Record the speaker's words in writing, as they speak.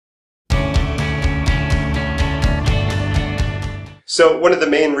So one of the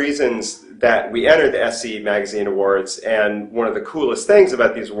main reasons that we enter the SE Magazine Awards, and one of the coolest things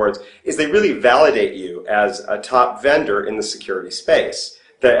about these awards, is they really validate you as a top vendor in the security space.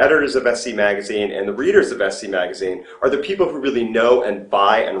 The editors of SE Magazine and the readers of SE Magazine are the people who really know and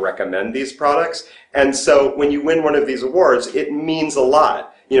buy and recommend these products. And so when you win one of these awards, it means a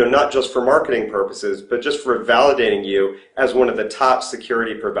lot. Not just for marketing purposes, but just for validating you as one of the top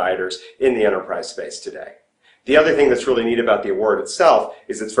security providers in the enterprise space today. The other thing that's really neat about the award itself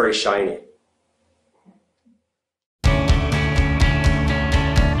is it's very shiny.